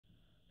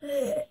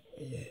Hey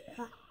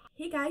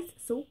guys,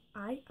 so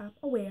I am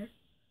aware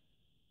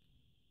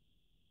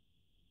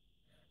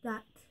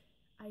that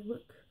I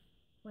look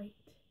white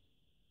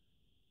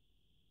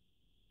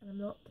and I'm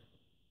not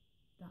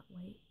that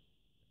white,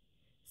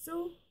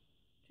 so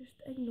just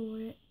ignore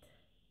it,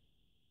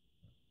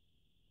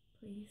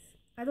 please.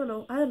 I don't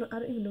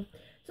even know.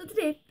 So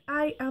today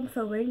I am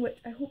filming, which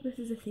I hope this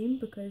is a theme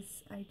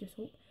because I just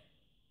hope.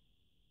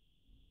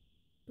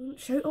 Don't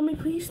shout on me,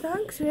 please,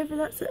 thanks, whoever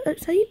that's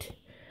outside.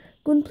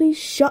 Go and please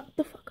shut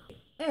the fuck up.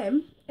 I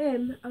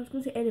was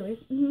going to say anyway.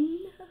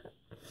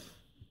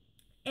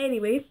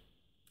 Anyway.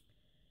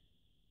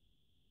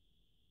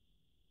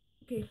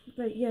 Okay,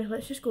 right, yeah,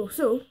 let's just go.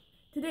 So,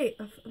 today,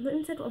 I've not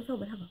even said what I'm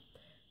filming, have I?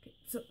 Okay,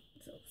 so,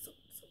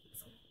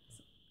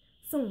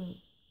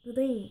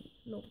 today,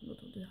 no,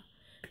 don't do that.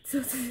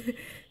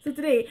 So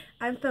today,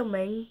 I'm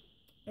filming,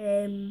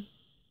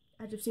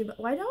 as you've seen, but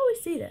why do I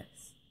always say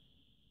this?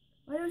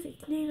 Why do I say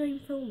today I'm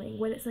filming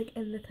when it's like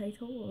in the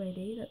title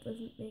already? That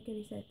doesn't make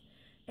any sense.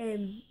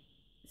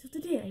 So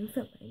today I'm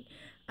filming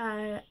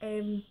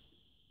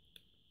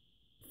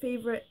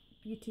favourite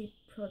beauty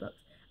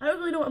products. I don't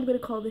really know what I'm going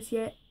to call this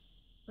yet.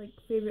 Like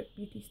favourite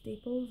beauty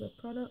staples or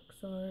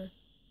products, or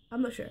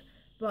I'm not sure.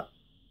 But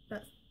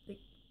that's like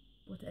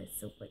what it is.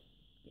 So like,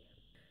 yeah.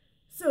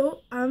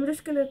 So I'm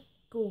just going to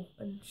go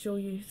and show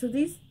you. So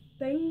these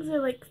things are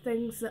like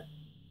things that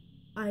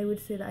I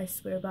would say that I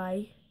swear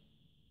by,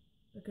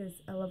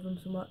 because I love them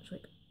so much.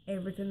 Like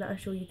everything that I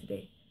show you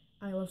today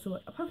I love so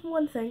much, apart from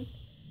one thing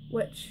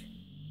which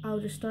I'll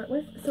just start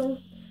with. So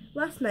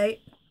last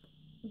night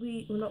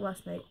we've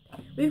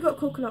got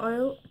coconut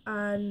oil,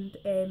 and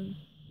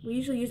we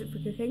usually use it for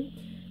cooking.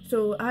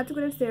 So I had to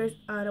go downstairs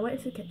and I went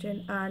into the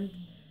kitchen and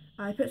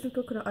I put some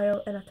coconut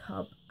oil in a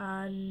tub,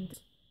 and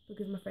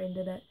because my friend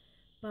did it.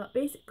 But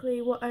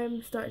basically what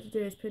I'm starting to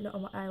do is putting it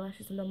on my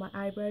eyelashes and on my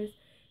eyebrows,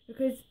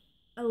 because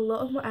a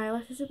lot of my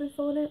eyelashes have been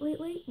falling out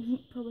lately.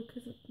 Probably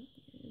because of,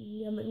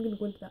 yeah, I'm not even going to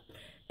go into that.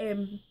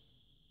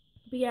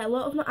 But yeah, a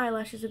lot of my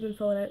eyelashes have been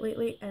falling out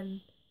lately,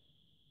 and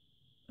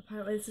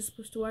apparently this is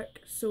supposed to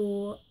work.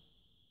 So,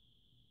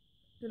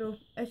 you know,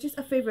 it's just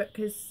a favourite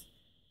because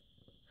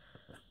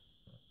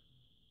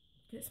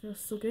it smells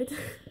so good.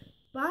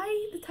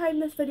 By the time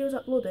this video is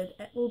uploaded,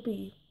 it will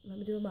be, let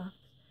me do a math.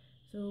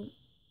 So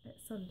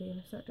it's Sunday and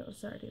I started it on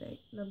Saturday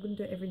night, and I'm going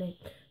to do it every night.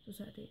 So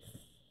Saturday.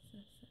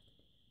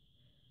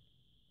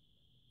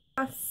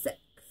 6th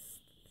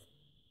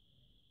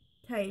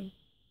time.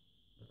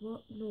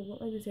 What? No,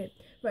 what am I going to say?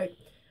 Right.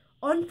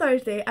 On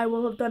Thursday, I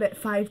will have done it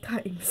 5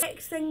 times.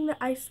 Next thing that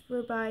I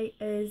swear by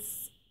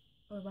is,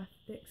 or my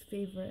next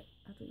favourite,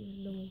 I don't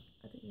even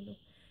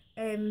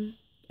know,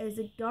 is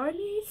a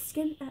Garnier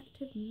Skin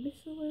Active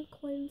Micellar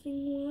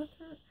Cleansing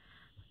Water.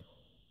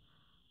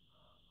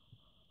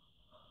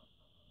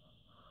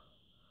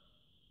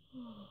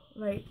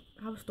 Right,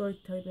 I have a story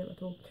to tell you about my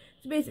toe.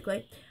 So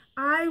basically,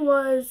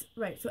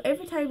 so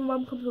every time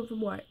Mum comes home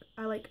from work,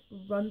 I like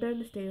run down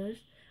the stairs.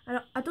 And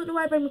I don't know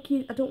why I bring my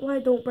keys, I don't know why I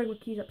don't bring my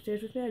keys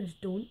upstairs with me, I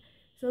just don't.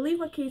 So I leave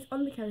my keys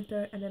on the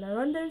counter, and then I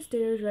run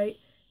downstairs, right,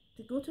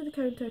 to go to the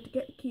counter to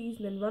get the keys,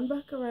 and then run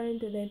back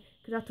around, and then,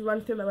 because I have to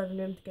run through my living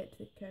room to get to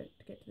the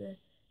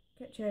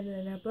kitchen,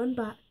 and then I run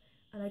back,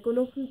 and I go and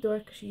open the door,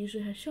 because she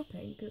usually has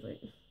shopping, because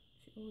like,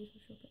 she always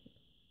has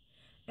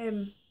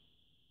shopping.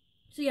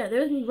 So yeah,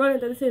 there was me running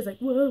down the stairs like,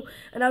 whoa,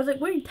 and I was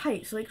like wearing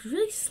tights, so like it's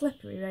really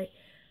slippery, right?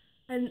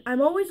 And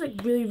I'm always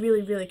like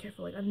really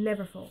careful, like I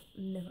never fall,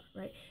 never,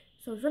 right?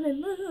 So I was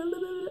running,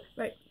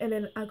 right, and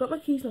then I got my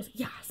keys and I was like,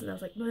 yes, and I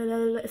was like,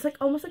 it's like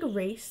almost like a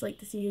race, like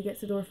to see who gets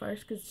the door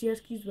first, because she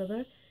has keys with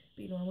her, but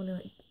you know, I want to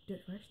like do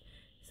it first.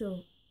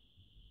 So,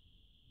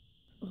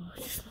 oh,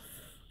 just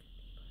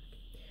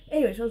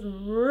anyway, so I was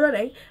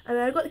running, and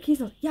then I got the keys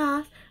and I was like,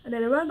 yes, and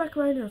then I ran back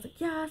around and I was like,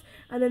 yes,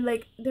 and then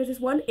like there's this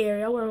one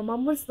area where my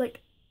mum was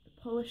like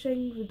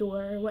polishing the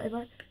door or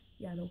whatever,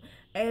 yeah, no,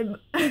 and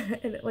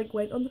it like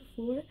went on the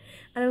floor,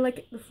 and then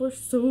like the floor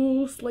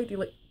so slightly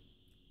like,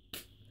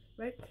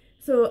 right,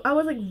 so I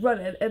was like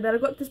running, and then I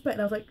got to this bit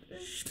and I was like,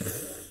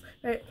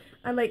 right,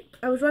 and like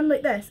I was running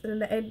like this, and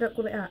then it ended up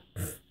going like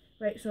that,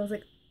 right, so I was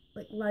like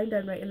lying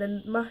down, right, and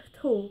then my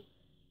toe,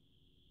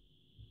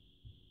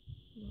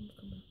 Mum's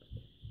coming up.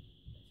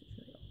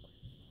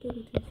 Give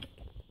me 2 seconds.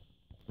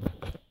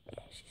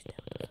 Yeah, she still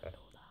doesn't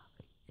know that.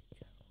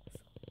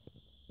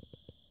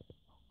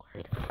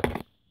 Awkward.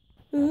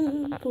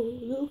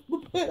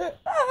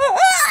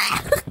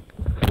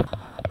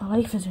 My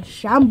life is a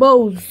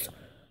shambles.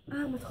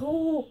 Ah, my toe.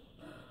 Oh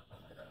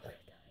my god,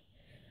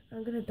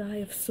 I'm gonna die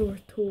of sore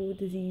toe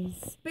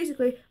disease.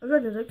 Basically, I was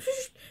running like,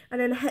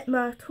 and then I hit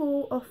my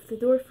toe off the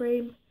door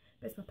frame.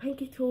 It's my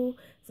pinky toe,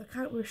 so I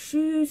can't wear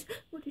shoes.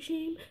 What a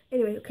shame.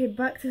 Anyway, okay,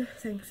 back to the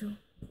thing. So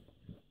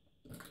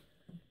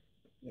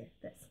yeah,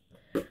 this.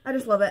 I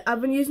just love it. I've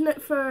been using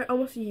it for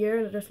almost a year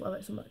and I just love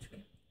it so much.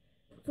 Okay.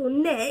 So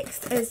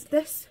next is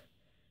this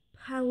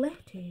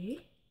palette.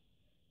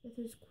 This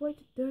is quite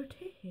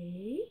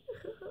dirty.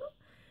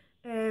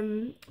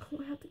 Oh,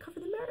 I have to cover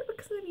the mirror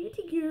because I'm a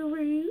beauty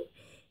guru.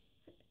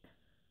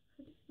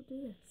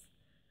 do this.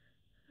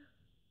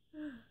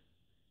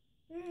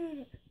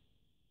 Yeah.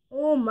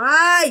 Oh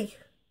my!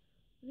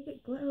 I'm gonna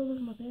get glitter all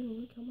over my bed and I'm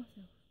gonna kill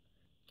myself.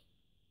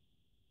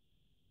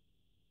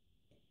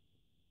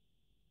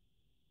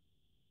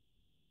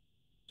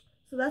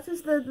 So that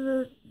is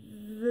the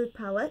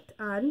palette,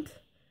 and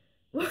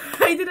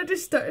why did I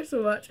just stutter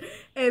so much?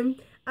 I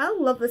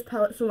love this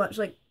palette so much.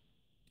 Like,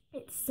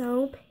 it's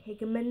so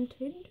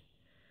pigmented,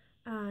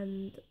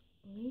 and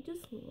I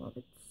just love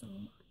it so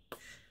much.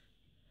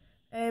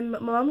 My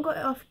mum got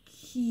it off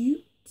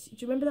Cute. Do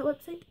you remember that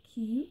website?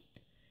 Cute.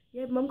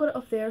 Yeah, mum got it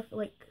off there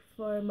for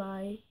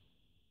my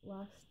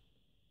last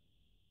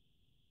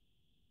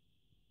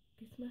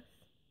Christmas.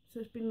 So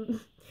it's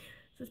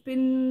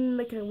been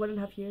like a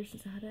 1.5 years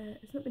since I had it.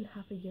 It's not been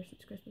half a year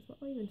since Christmas. What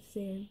am I even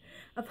saying?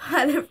 I've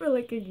had it for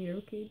like a year.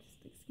 Okay,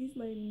 just excuse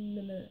my I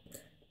didn't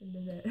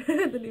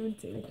even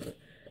say anything.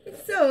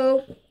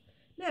 So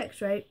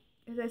next, right,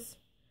 is this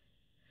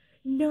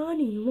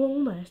Nani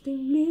long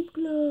lasting lip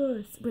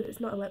gloss, but it's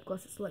not a lip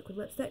gloss. It's a liquid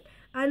lipstick,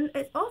 and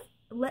it's off.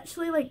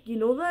 Literally, like, you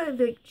know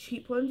the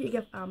cheap ones you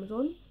get off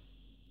Amazon,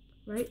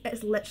 right?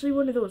 It's literally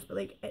one of those, but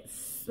like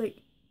it's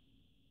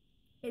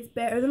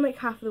better than like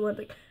half of the ones.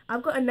 Like,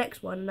 I've got a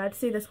NYX one, and I'd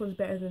say this one's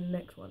better than the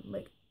NYX one.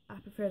 Like, I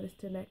prefer this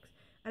to NYX,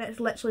 and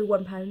it's literally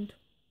 £1.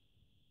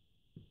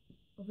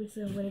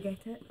 Obviously, I'm gonna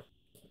get it.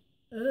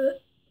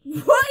 What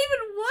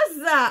even was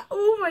that?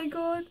 Oh my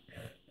god,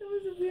 that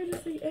was the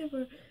weirdest thing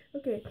ever.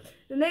 Okay,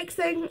 the next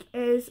thing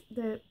is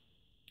the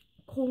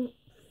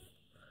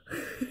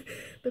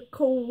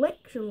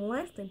Collection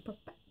Lasting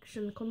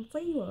Perfection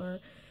Concealer.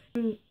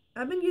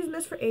 I've been using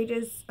this for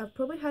ages. I've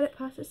probably had it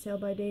past its sell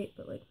by date,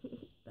 but like,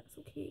 that's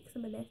okay because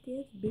I'm a nasty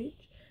ass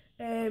bitch.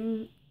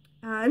 And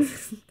I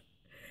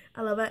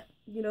love it.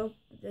 You know,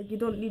 you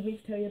don't need me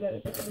to tell you about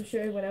it because I'm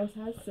sure everyone else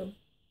has. So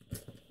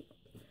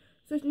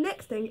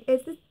next thing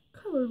is the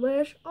Colour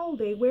Lash All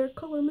Day Wear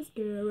Colour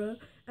Mascara,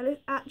 and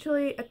it's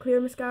actually a clear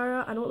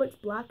mascara. I know it looks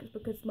black. It's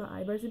because my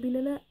eyebrows have been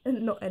in it,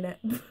 and not in it.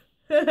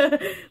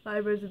 My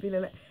eyebrows have been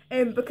in it.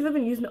 Because I've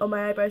been using it on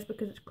my eyebrows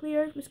because it's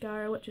clear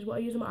mascara, which is what I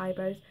use on my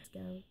eyebrows.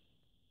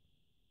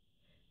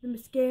 The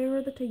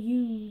mascara that I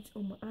use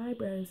on my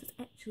eyebrows is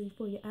actually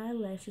for your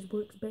eyelashes,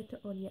 works better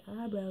on your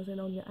eyebrows and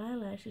on your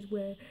eyelashes,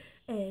 whereas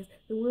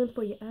the one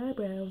for your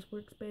eyebrows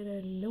works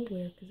better than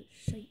nowhere because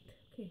it's shite.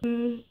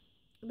 Okay.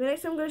 The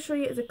next thing I'm going to show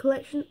you is a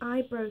Collection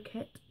Eyebrow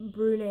Kit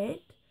Brunette,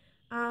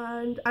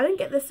 and I didn't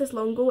get this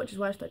long ago, which is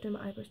why I started doing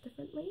my eyebrows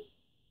differently.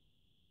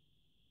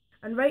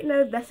 And right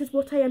now, this is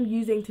what I am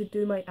using to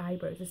do my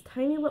eyebrows. This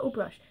tiny little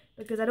brush,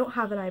 because I don't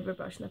have an eyebrow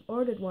brush, and I've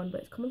ordered one,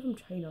 but it's coming from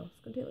China.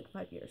 It's going to take like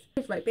 5 years.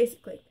 Right,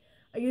 basically,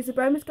 I use the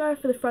brown mascara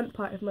for the front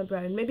part of my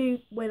brow.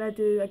 Maybe when I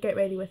do a get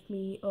ready with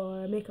me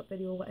or a makeup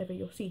video or whatever,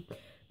 you'll see.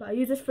 But I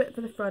use this for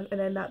the front, and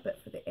then that bit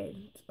for the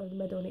end, or the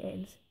middle and the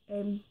ends.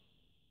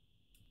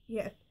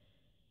 Yeah.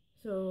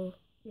 So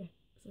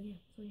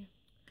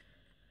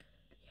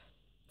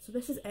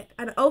this is it.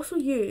 And I also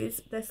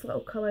use this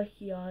little colour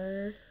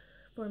here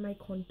for my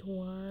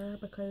contour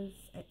because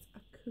it's a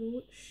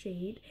cool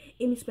shade.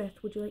 Amy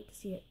Smith, would you like to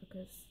see it?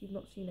 Because you've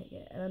not seen it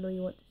yet, and I know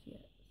you want to see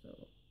it.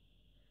 So,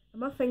 and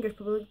my fingers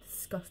probably look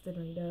disgusting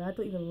right now. I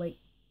don't even like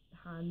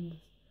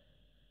hands.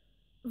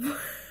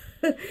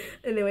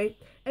 Anyway,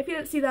 if you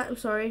didn't see that, I'm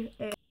sorry.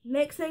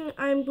 Next thing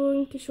I'm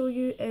going to show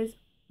you is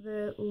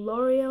the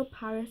L'Oreal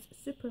Paris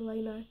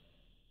Superliner.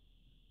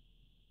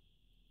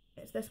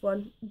 It's this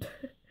one.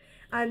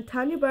 And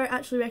Tanya Burr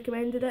actually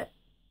recommended it,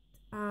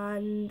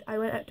 and I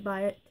went out to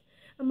buy it,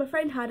 and my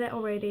friend had it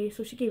already,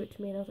 so she gave it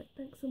to me, and I was like,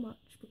 thanks so much,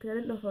 because I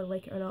didn't know if I would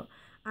like it or not,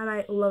 and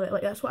I love it.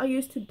 Like, that's what I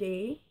used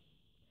today.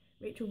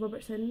 Rachel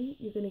Robertson,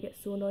 you're going to get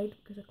so annoyed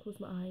because I close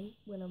my eye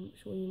when I'm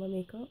showing you my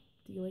makeup.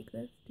 Do you like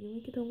this? Do you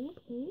like it all?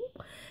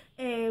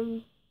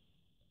 Yeah,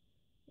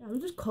 I'm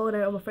just calling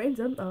out all my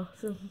friends, aren't I?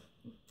 So,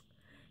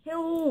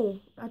 hello,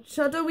 a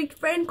shadowy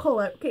friend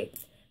call out. Okay,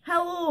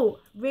 hello,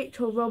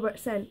 Rachel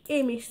Robertson,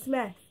 Amy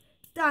Smith,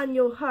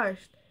 Daniel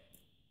Hurst,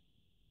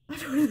 I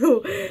don't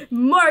know,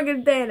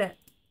 Morgan Bennett,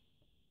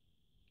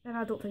 and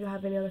I don't think I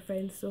have any other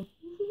friends, so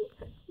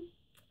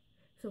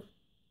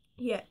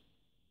yeah.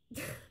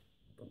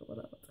 Don't know what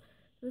that was.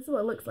 This is what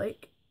it looks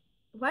like.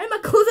 Why am I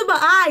closing my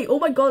eye? Oh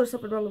my god, there's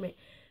something wrong with me.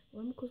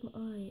 Why am I closing my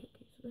eye?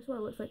 Okay, so this is what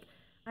it looks like.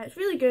 It's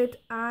really good,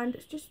 and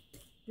it's just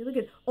really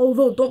good.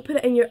 Although, don't put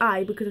it in your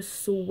eye, because I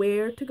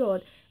swear to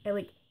god, it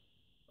like...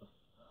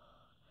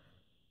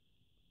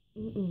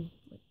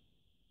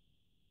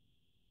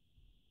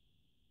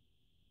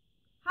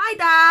 Hi,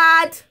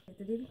 Dad! It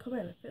didn't even come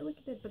in. I feel like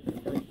it did, but I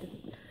feel like it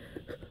didn't.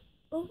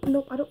 Oh,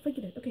 no, I don't think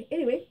it did. Okay,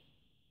 anyway.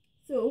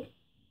 So,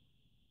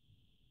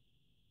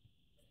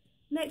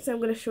 next I'm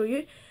going to show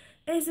you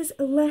is this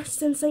Less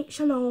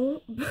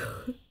Sensational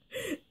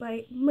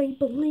by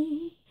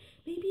Maybelline.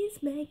 Maybe it's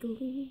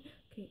Maybelline.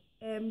 Okay,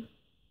 Anna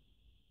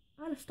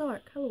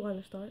Stark. Hello,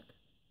 Anna Stark.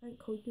 I haven't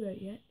called you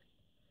out yet.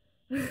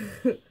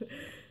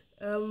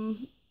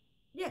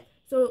 Yeah,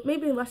 so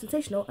Maybelline Less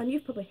Sensational, and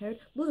you've probably heard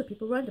loads of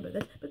people rant about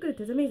this, but good,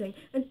 it is amazing.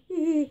 And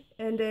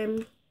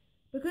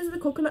because of the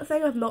coconut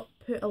thing, I've not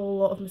put a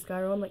lot of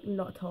mascara on, like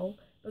not at all,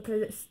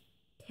 because it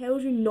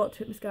tells you not to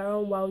put mascara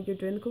on while you're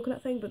doing the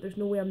coconut thing, but there's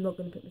no way I'm not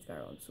going to put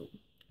mascara on, so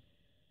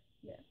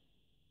yeah.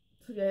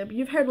 So yeah,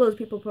 you've heard loads of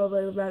people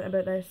probably rant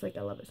about this, like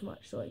I love it so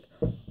much, so like,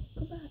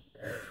 come back.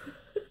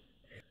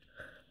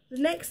 The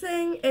next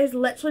thing is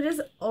literally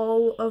just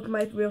all of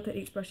my Real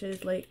Techniques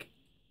brushes, like,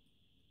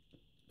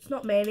 it's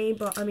not many,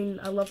 but I mean,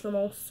 I love them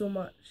all so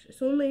much.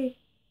 It's only,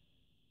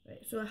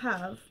 right, so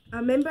I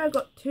remember I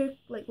got two,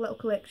 like, little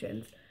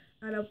collections,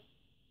 and I'll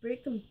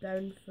break them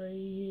down for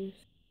you.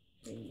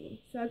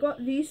 So I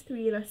got these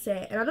three in a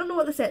set, and I don't know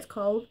what the set's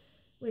called.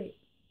 Wait,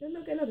 didn't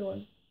I get another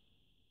one?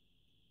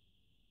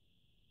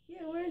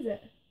 Yeah, where is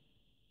it?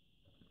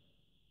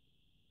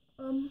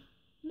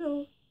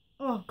 No.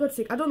 Oh, God's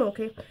sake, I don't know,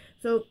 okay.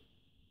 So,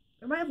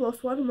 I might have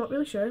lost one, I'm not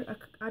really sure.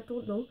 I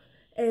don't know.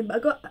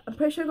 But I'm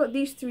pretty sure I got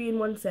these three in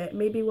one set,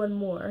 maybe one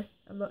more,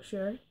 I'm not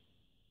sure.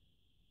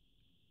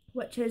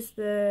 Which is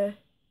the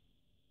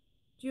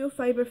Duo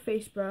Fiber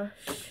Face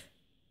Brush.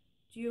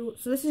 So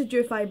this is a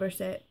Duo Fiber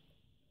set.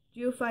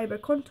 Duo Fiber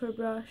Contour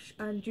Brush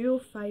and Duo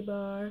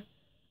Fiber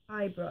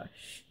Eye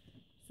Brush.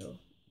 So,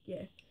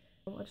 yeah.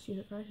 I'll just use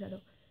it for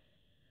eyeshadow.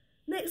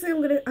 Next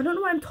thing I don't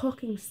know why I'm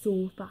talking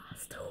so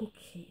fast.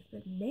 Okay,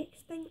 the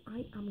next thing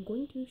I am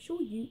going to show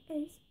you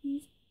is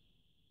these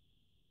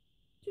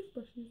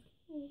toothbrushes.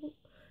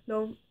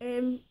 No,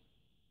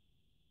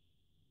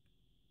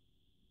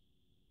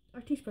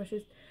 are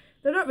toothbrushes.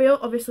 They're not real,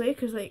 obviously,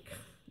 because like,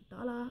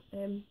 I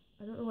don't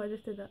know why I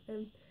just did that.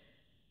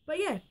 But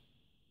yeah.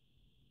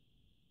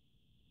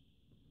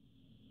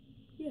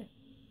 Yeah.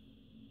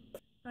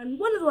 And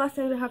one of the last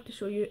things I have to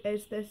show you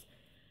is this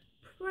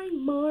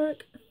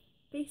Primark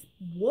face,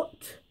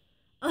 what?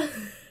 I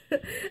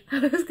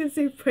was going to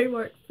say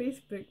Primark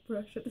Facebook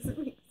brush, it doesn't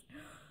make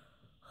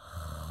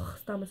sense.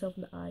 Stab myself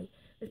in the eye.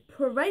 It's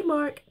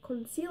Primark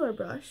concealer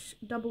brush,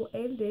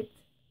 double-ended.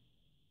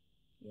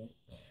 Yeah.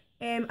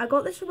 I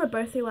got this for my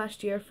birthday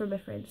last year from my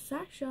friend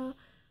Sasha,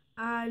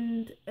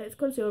 and it's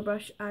concealer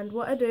brush, and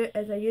what I do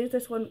is I use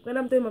this one when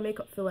I'm doing my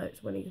makeup full out, so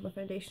when I use my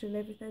foundation and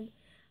everything,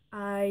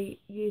 I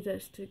use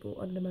this to go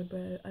under my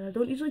brow, and I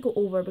don't usually go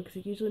over because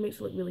it usually makes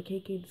it look really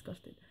cakey and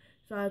disgusting.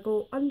 So I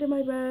go under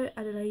my brow,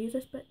 and then I use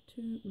this bit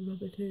to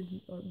rub it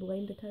in or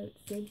blend it out,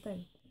 same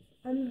thing.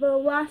 And the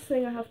last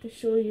thing I have to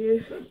show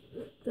you,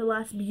 the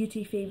last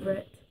beauty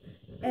favourite,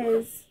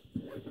 is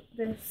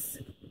this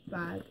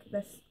bag,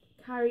 this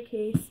carry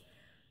case.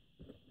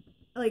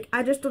 Like,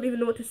 I just don't even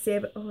know what to say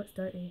about, oh, it's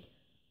dirty.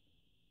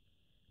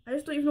 I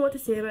just don't even know what to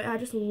say about it. I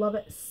just love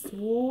it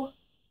so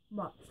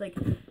much. Like,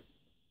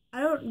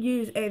 I don't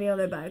use any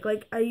other bag.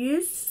 Like, I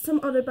use some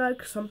other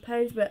bags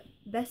sometimes, but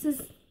this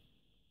is,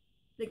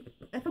 like,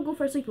 if I go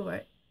for a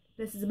sleepover,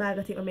 this is the bag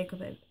I take my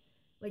makeup in.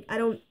 Like, I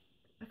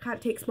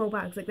can't take small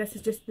bags. Like, this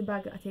is just the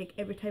bag that I take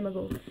every time I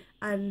go.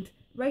 And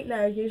right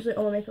now, usually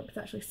all my makeup is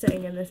actually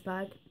sitting in this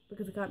bag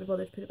because I can't be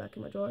bothered to put it back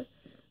in my drawer.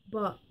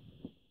 But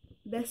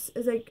this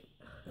is like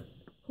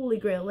holy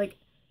grail. Like,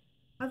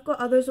 I've got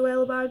other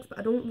Zoella bags, but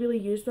I don't really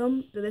use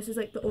them. But this is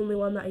like the only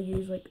one that I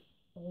use like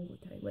all the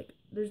time. Like,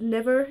 there's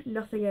never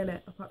nothing in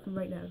it apart from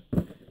right now.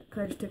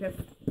 I just took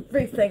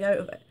everything out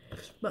of it.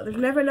 But there's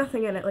never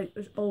nothing in it. Like,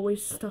 there's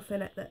always stuff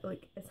in it that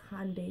like is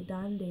handy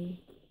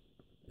dandy.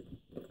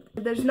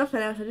 There's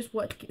nothing else, I just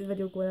wanted to keep the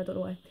video going, I don't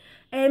know why.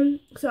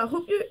 So I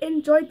hope you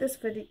enjoyed this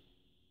video.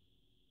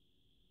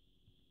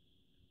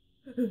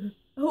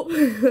 Hope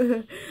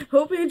you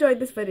enjoyed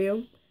this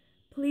video.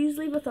 Please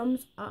leave a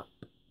thumbs up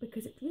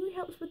because it really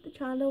helps with the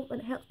channel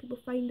and it helps people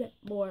find it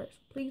more. So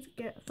please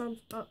get a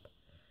thumbs up.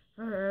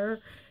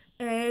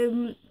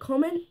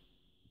 Comment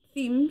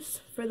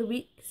themes for the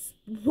weeks.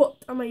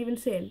 What am I even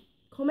saying?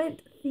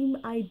 Comment theme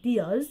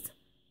ideas.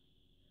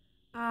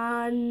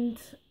 And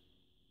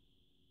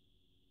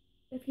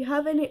if you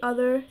have any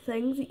other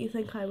things that you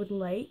think I would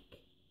like,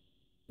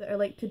 that are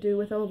like to do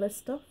with all this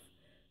stuff,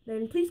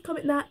 then please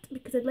comment that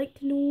because I'd like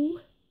to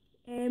know.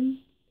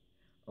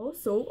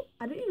 Also,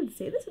 I didn't even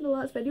say this in the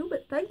last video,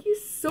 but thank you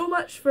so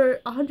much for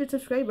 100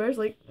 subscribers.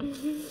 Like,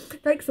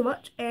 thanks so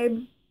much.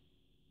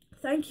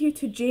 Thank you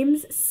to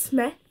James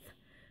Smith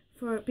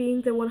for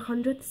being the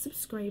 100th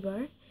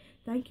subscriber.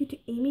 Thank you to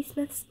Amy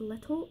Smith's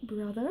little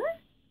brother.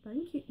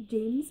 Thank you,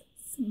 James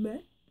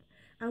Smith.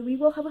 And we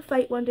will have a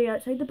fight one day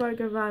outside the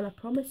burger van, I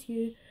promise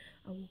you.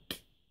 I will.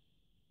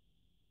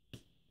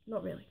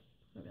 Not really,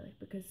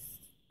 because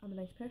I'm a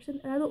nice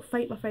person and I don't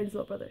fight my friends'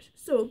 little brothers.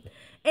 So,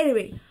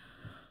 anyway.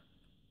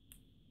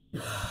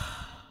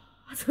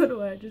 I don't know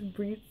why I just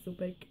breathed so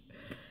big.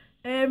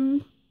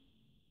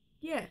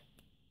 Yeah.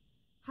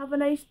 Have a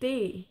nice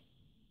day.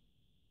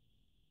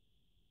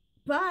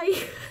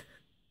 Bye.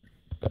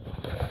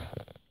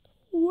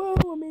 Whoa,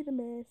 I made a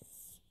mess.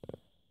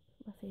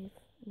 My fave,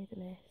 I made a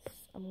mess.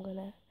 I'm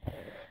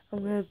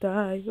gonna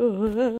die.